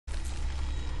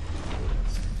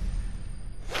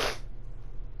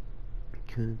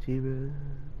country roads.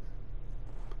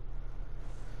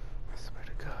 I swear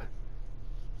to God.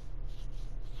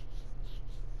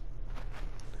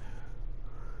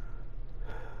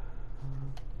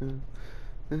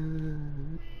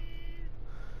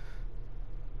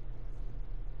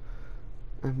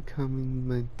 I'm coming,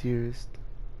 my dearest.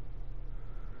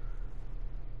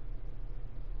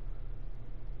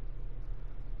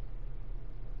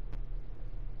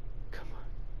 Come on.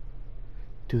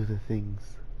 Do the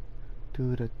things.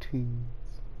 Do the things.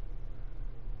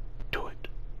 Do it.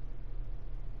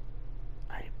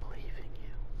 I believe in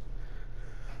you.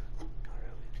 Not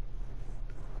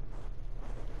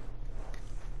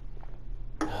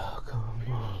really. Oh, come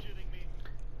on.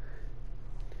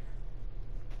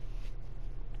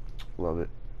 Love it.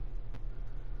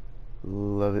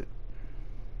 Love it.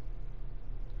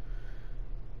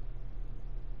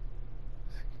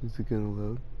 Is it gonna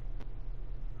load?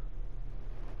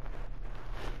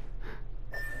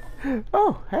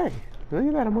 Oh, hey. Look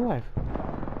at that, I'm alive.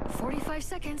 45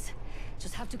 seconds.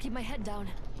 Just have to keep my head down.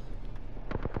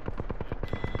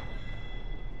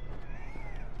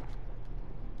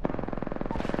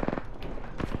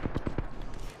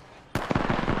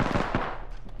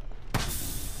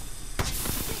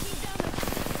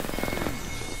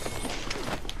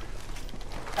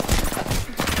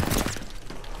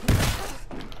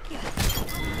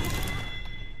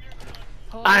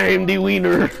 I'm the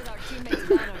wiener.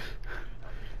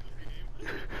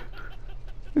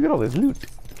 Look at all this loot.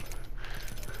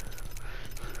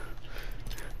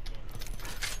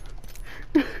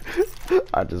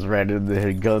 I just ran in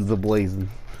there, guns a-blazing.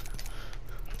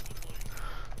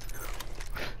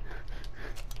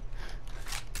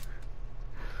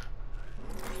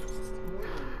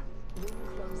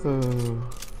 Oh.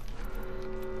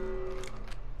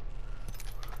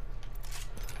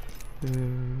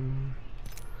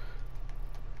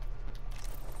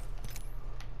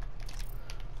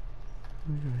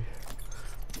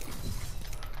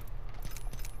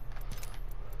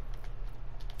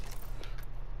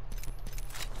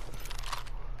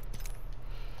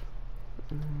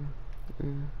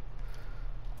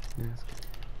 Yes.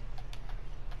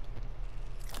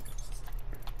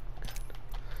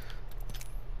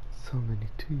 So many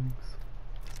tubes.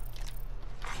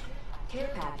 Care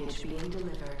package being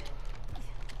delivered.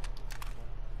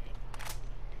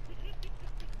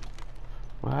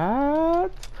 What? I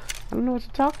don't know what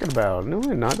you're talking about. No,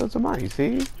 we're not. Those are mine, you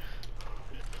see?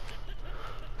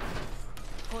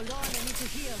 Hold on, I need to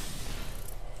heal.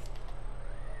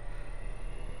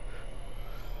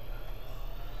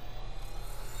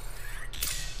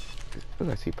 Look,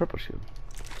 I see purple shield.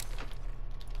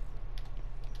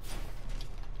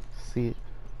 See it.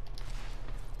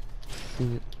 See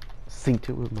it. Synced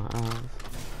it with my eyes.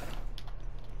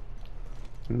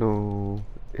 No,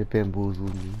 it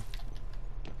bamboozled me.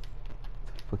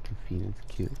 It's a fucking Phoenix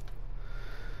kill.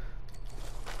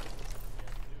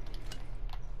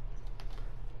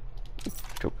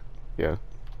 Choke. Yeah.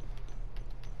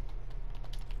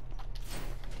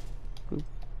 Oop.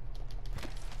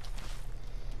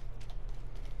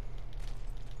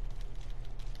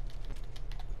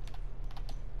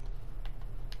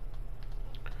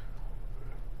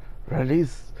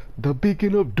 Release the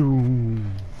beacon of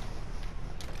doom.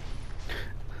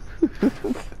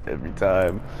 Every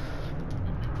time.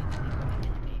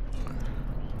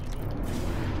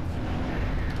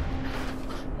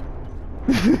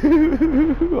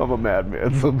 I'm a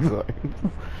madman sometimes.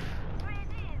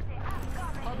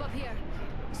 Hop up here.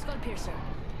 Skull piercer.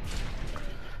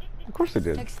 Of course I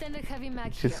did. Extended heavy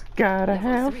mag Just here. gotta Level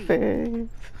have 3. faith.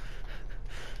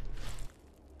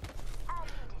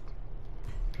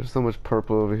 There's so much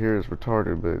purple over here, it's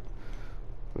retarded, but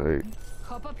like,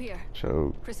 Hop up here.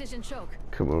 choke. Precision choke.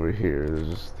 Come over here, there's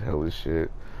just hellish shit.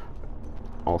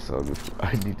 Also,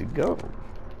 I need to go.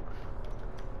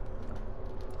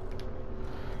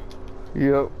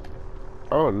 Yep.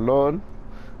 Oh Lord.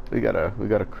 We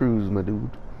gotta cruise, my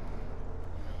dude.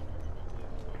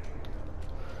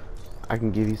 I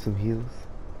can give you some heals.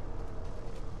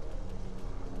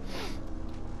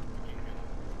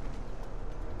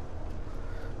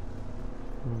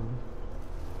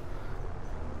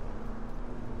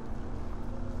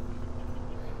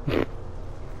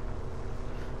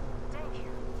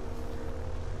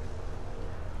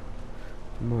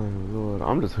 My Lord,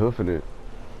 I'm just hoofing it.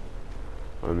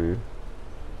 I mean,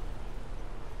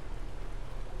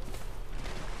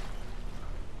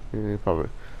 yeah, you'll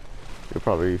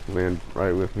probably land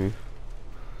right with me.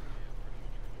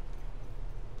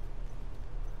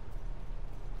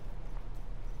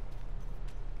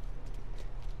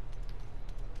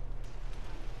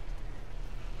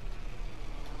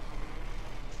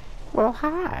 Well,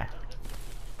 hi.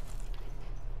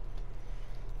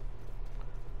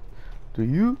 Do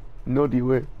you know the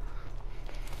way?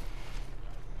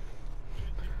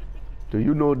 Do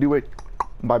you know the way,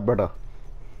 my brother?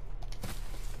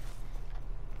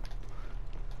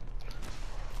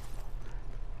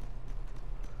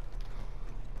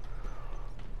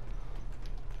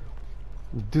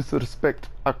 Disrespect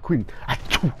a queen.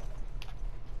 Achoo!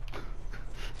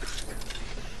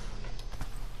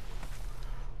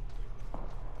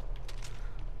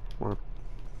 Worp.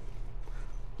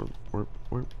 Worp, worp,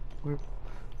 worp, worp.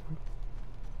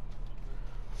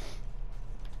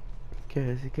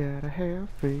 Cause you gotta have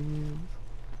friends.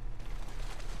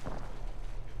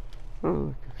 Oh,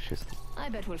 look, she's... I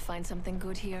bet we'll find something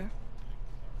good here.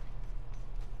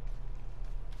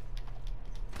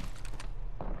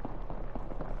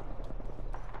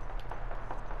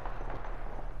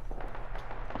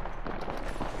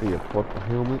 The purple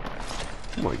helmet.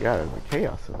 Oh my god, there's a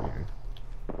chaos over here.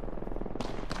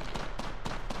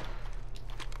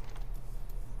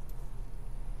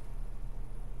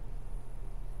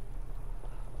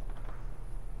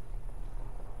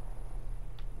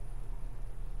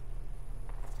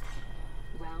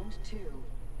 Round 2.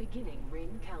 Beginning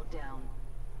ring countdown.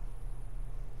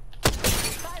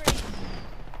 Firing!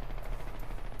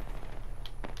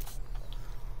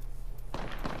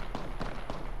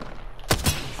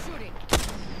 Shooting!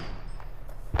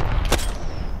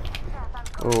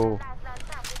 Oh,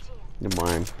 you're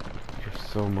mine. You're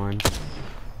so mine.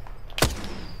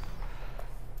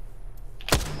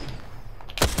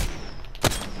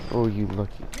 Oh, you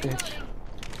lucky bitch.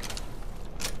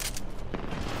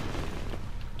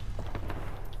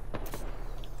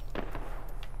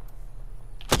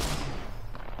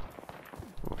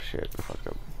 Oh shit, I fucked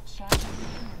up.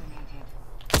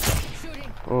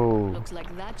 Shooting! Oh, Looks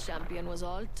like that champion was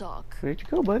all talk. where'd you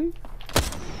go, buddy?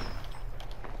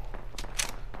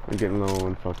 I'm getting low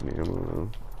on fucking ammo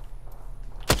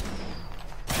though.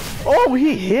 Oh,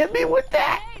 he hit me with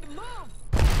that! Hey,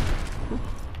 move!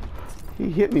 He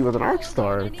hit me with an arc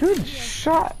star. Good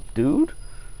shot, dude.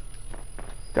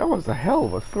 That was a hell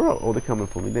of a throw. Oh, they're coming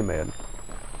for me. They mad.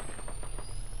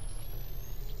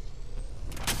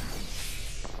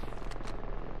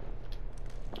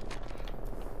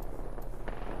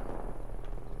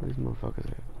 Where these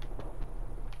motherfuckers at?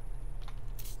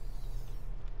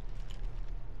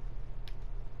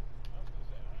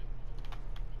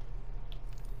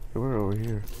 We're over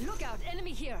here. Look out!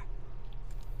 Enemy here!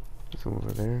 There's some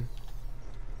over there.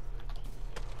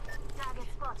 Target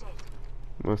spotted.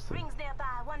 Must have. Rings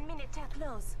nearby. 1 minute till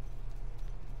close.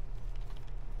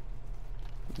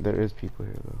 There is people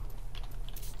here though.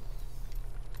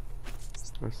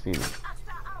 I've seen it.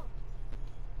 Asta out.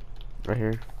 Right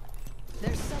here.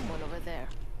 There's someone over there.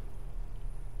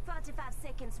 45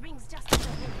 seconds. Rings just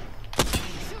ahead.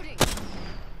 Shooting!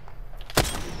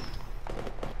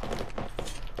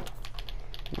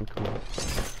 Oh, cool.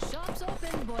 Shops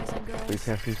open, boys and Please girls.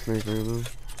 have some sniper ammo.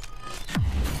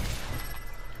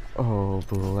 Oh,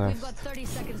 blast. We've got 30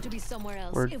 seconds to be somewhere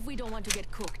else Word. if we don't want to get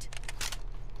cooked.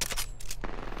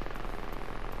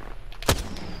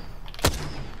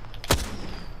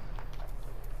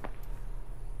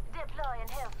 Deploy and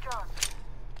health drone.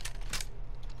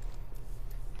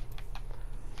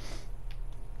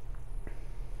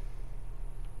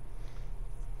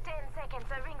 Seconds.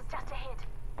 The ring's just ahead.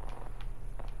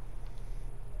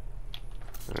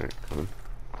 Alright, come on.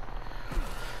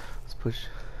 Let's push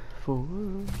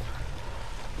forward.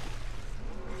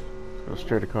 Let's go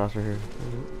straight across right here.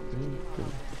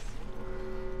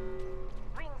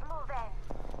 Rings move in.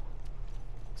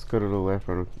 Let's go to the left,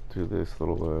 run through this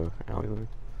little alleyway.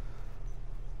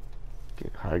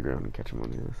 Get high ground and catch him on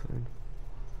the other side.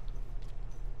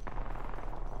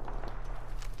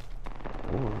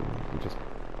 Or we just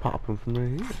pop him from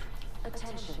right here.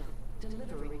 Attention.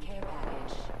 Delivering care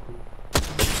package.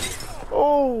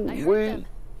 Oh, I heard wait. them.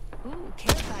 Ooh,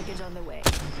 care package on the way.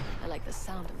 I like the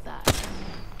sound of that.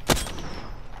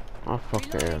 Oh, fuck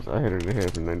their ass. I hit her in the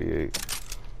head for 98.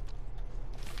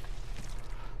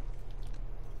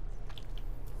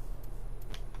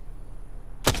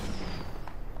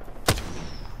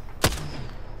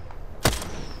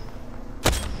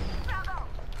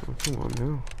 Oh, come on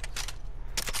now.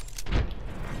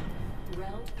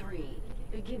 Round 3.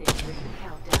 Beginning ring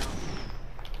countdown.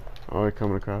 Oh, they're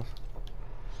coming across.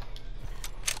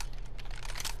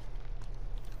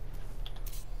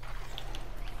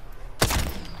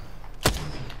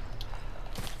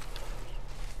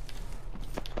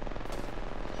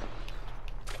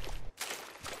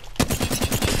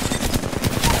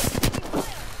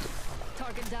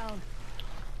 Target down.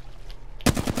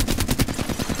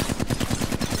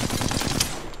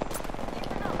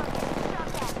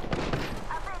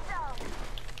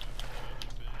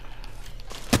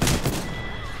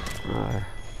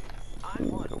 Alright.